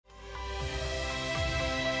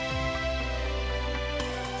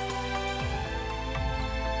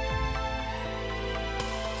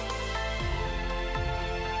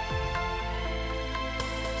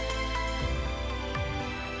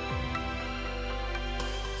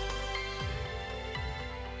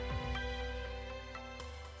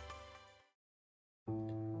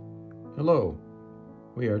Hello,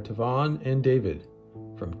 we are Thavone and David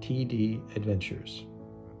from TD Adventures.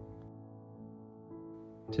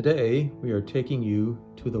 Today we are taking you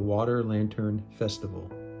to the Water Lantern Festival.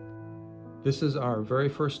 This is our very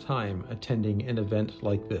first time attending an event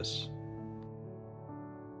like this.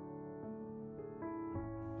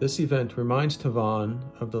 This event reminds Thavone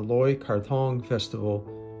of the Loy Krathong festival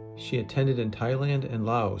she attended in Thailand and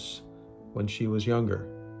Laos when she was younger.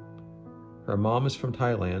 Her mom is from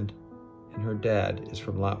Thailand and her dad is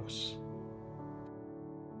from Laos.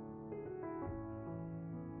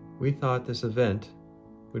 We thought this event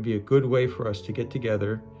would be a good way for us to get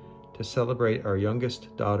together to celebrate our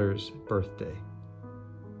youngest daughter's birthday.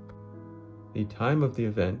 The time of the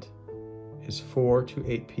event is 4 to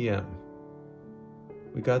 8 p.m.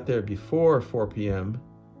 We got there before 4 p.m.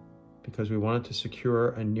 because we wanted to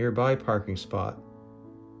secure a nearby parking spot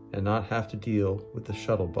and not have to deal with the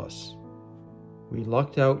shuttle bus. We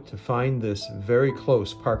lucked out to find this very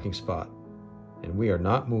close parking spot, and we are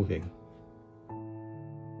not moving.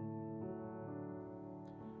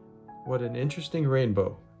 What an interesting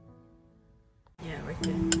rainbow. Yeah, right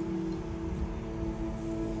there.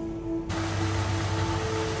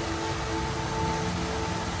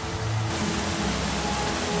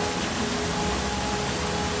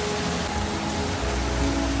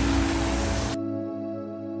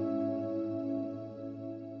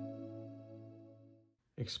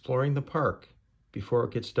 Exploring the park before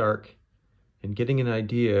it gets dark and getting an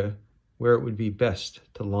idea where it would be best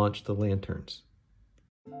to launch the lanterns.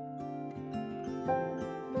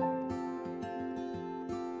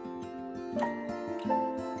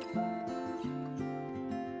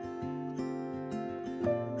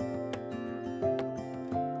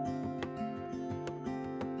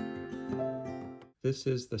 This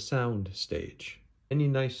is the sound stage. Many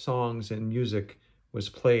nice songs and music was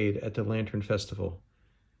played at the Lantern Festival,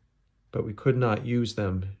 but we could not use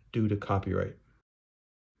them due to copyright.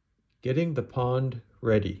 Getting the pond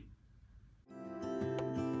ready.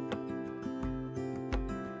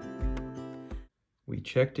 We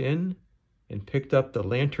checked in and picked up the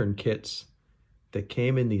lantern kits that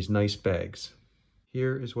came in these nice bags.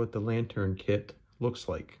 Here is what the lantern kit looks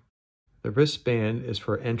like. The wristband is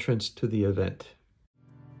for entrance to the event.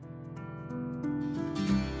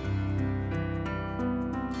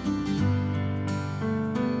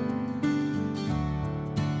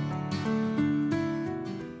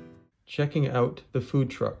 Checking out the food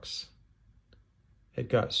trucks. It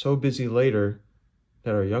got so busy later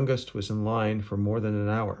that our youngest was in line for more than an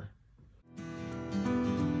hour.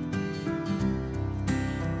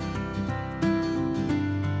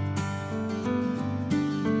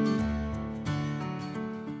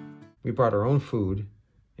 We brought our own food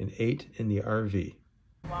and ate in the RV.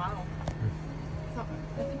 Wow.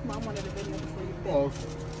 I think Mom wanted a video before you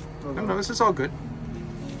Oh, no, this is all good.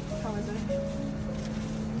 How is it?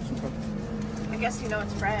 I guess you know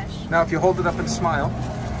it's fresh. Now if you hold it up and smile.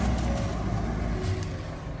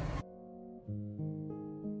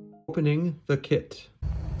 Opening the kit.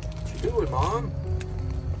 What you doing, Mom?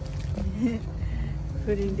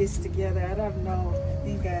 Putting this together. I don't know.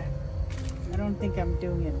 I don't think I'm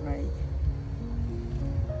doing it right.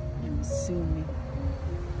 I'm assuming.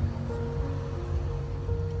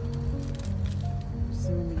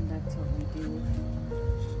 Assuming that's what we do.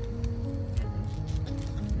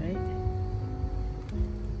 Right?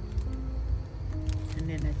 And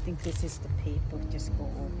then I think this is the paper. Just go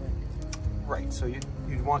over it. Right, so you'd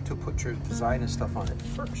want to put your design and stuff on it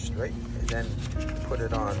first, right? And then put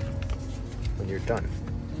it on when you're done.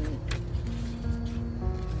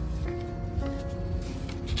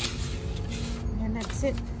 And that's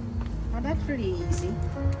it. Oh, that's pretty easy.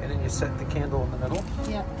 And then you set the candle in the middle.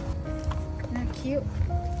 Yep. Isn't that cute?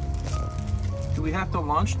 Do we have to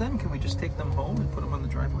launch them? Can we just take them home and put them on the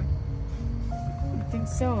driveway? I think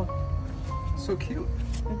so. So cute.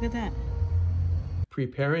 Look at that.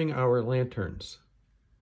 Preparing our lanterns.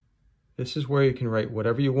 This is where you can write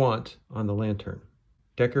whatever you want on the lantern.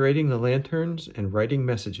 Decorating the lanterns and writing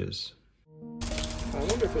messages. I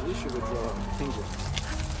wonder if at least you would draw a finger.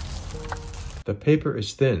 The paper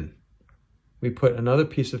is thin. We put another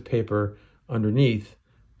piece of paper underneath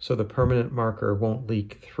so the permanent marker won't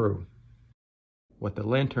leak through. What the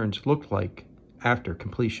lanterns look like after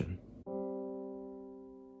completion.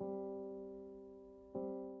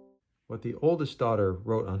 What the oldest daughter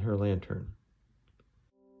wrote on her lantern.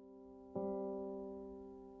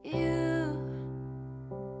 You're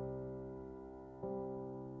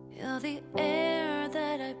the air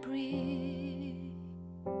that I breathe.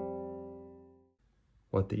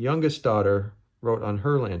 What the youngest daughter wrote on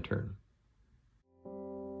her lantern.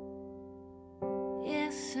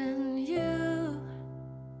 Yes, and you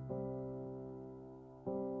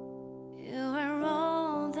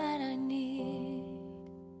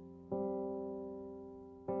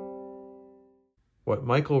what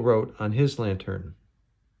Michael wrote on his lantern.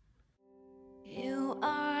 You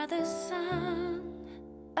are the sun,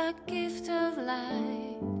 a gift of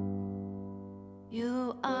light.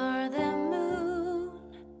 You are the moon,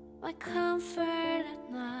 my comfort at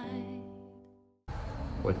night.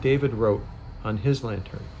 What David wrote on his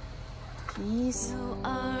lantern. Peace. You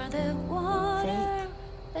are the water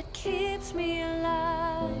that keeps me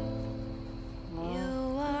alive.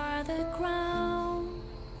 You are the ground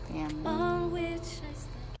Family. on which I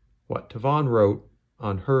stand. What Thavone wrote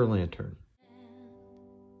on her lantern.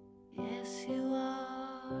 Yes, you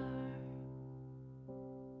are.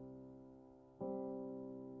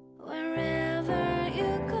 Wherever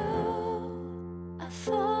you go, I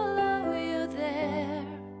follow you there.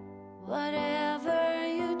 Whatever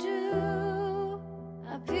you do,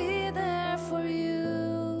 I'll be there for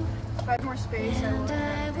you. If I had more space, I And would.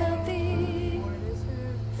 I will be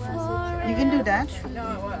forever. You can do that. No,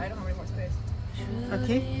 I don't have any more space.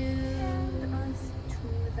 Okay.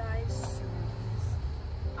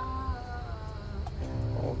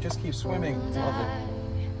 Oh, just keep swimming. Love it.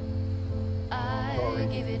 I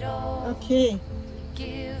give it all. Okay.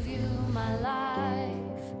 Give you my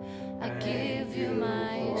life. I give you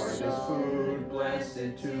my soul.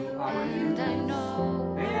 Blessed to And I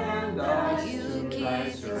know that you keep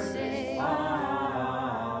it safe. Amen.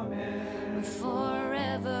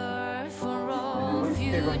 Forever, for all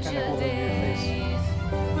Hey, Ron, future kinda hold it near your face. days.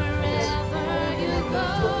 Wherever you go,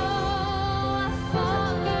 I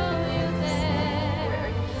follow you there.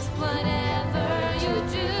 Whatever you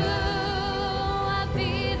do, I'll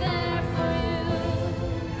be there for you.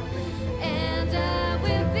 And I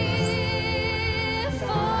will be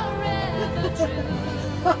forever true.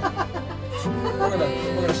 We're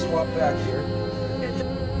gonna swap back here.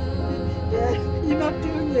 Yeah, you're not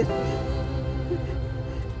doing it.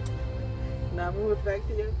 Now move it back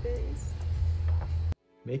to your face.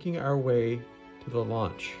 Making our way to the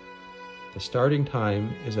launch. The starting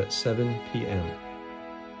time is at 7 p.m.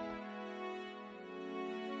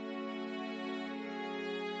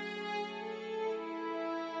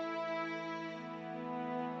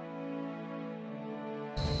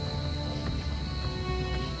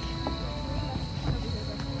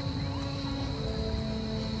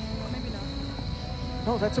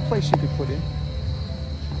 No, that's a place you could put in.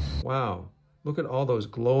 Wow, look at all those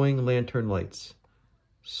glowing lantern lights.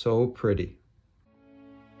 So pretty.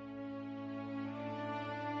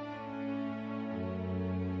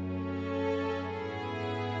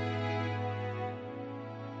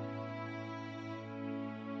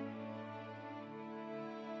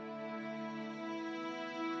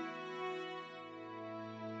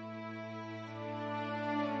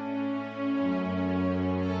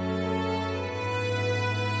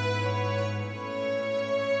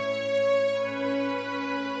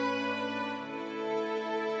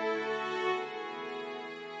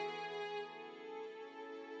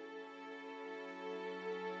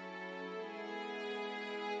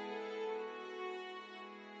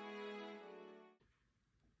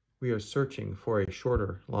 We are searching for a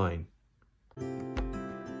shorter line.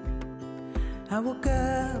 I woke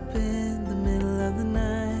up in the middle of the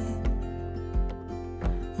night.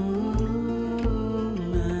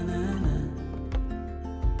 Na, na, na.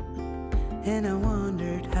 And I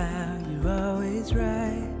wondered how you're always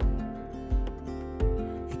right.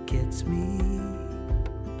 It gets me.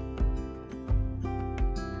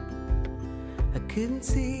 I couldn't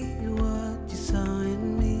see what you saw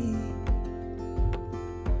in me.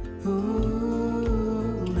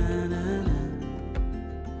 Ooh, na, na, na.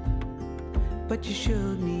 But you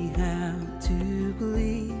showed me how to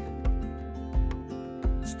believe.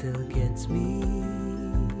 Still gets me.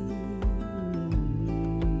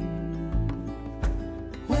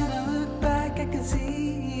 When I look back, I can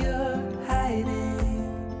see you're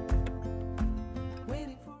hiding.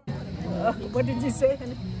 Waiting for. What did you say?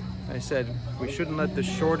 I said we shouldn't let the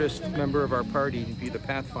shortest member of our party be the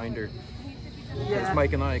pathfinder. Because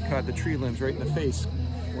Mike and I caught the tree limbs right in the face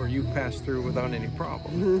where you passed through without any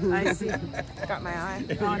problem. I see. Got my eye.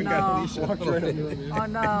 Oh no. Oh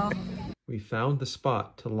no. We found the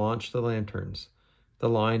spot to launch the lanterns. The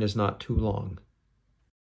line is not too long.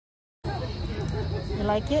 You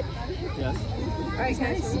like it? Yes.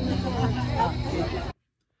 Nice.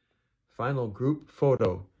 Final group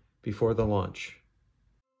photo before the launch.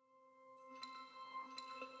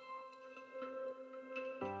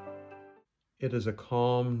 It is a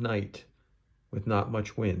calm night with not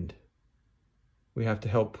much wind. We have to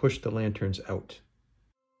help push the lanterns out.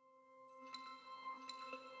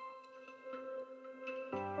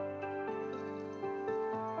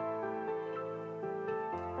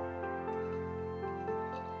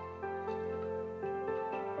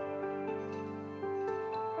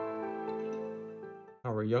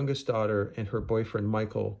 youngest daughter and her boyfriend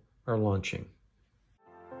Michael are launching.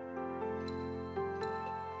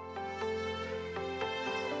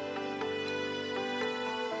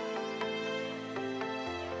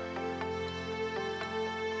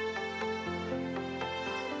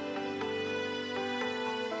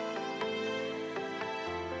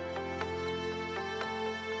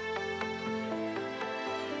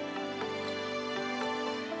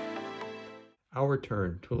 Our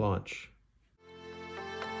turn to launch.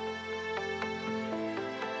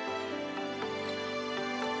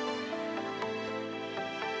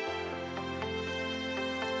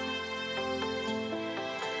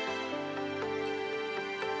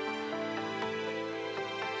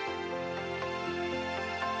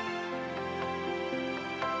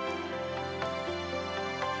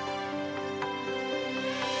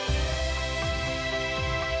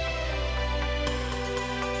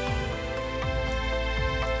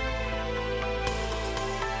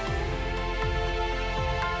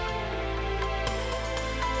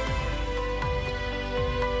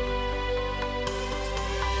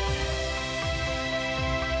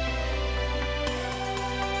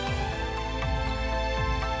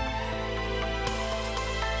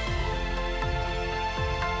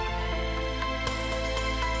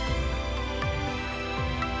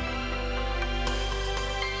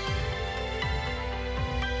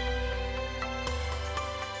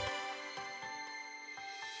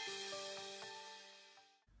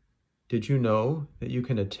 Did you know that you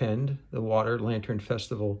can attend the Water Lantern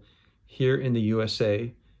Festival here in the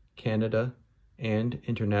USA, Canada, and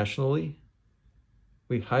internationally?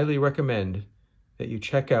 We highly recommend that you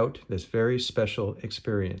check out this very special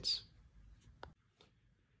experience.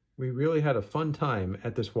 We really had a fun time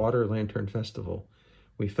at this Water Lantern Festival.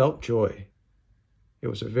 We felt joy. It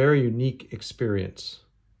was a very unique experience.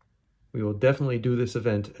 We will definitely do this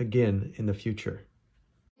event again in the future.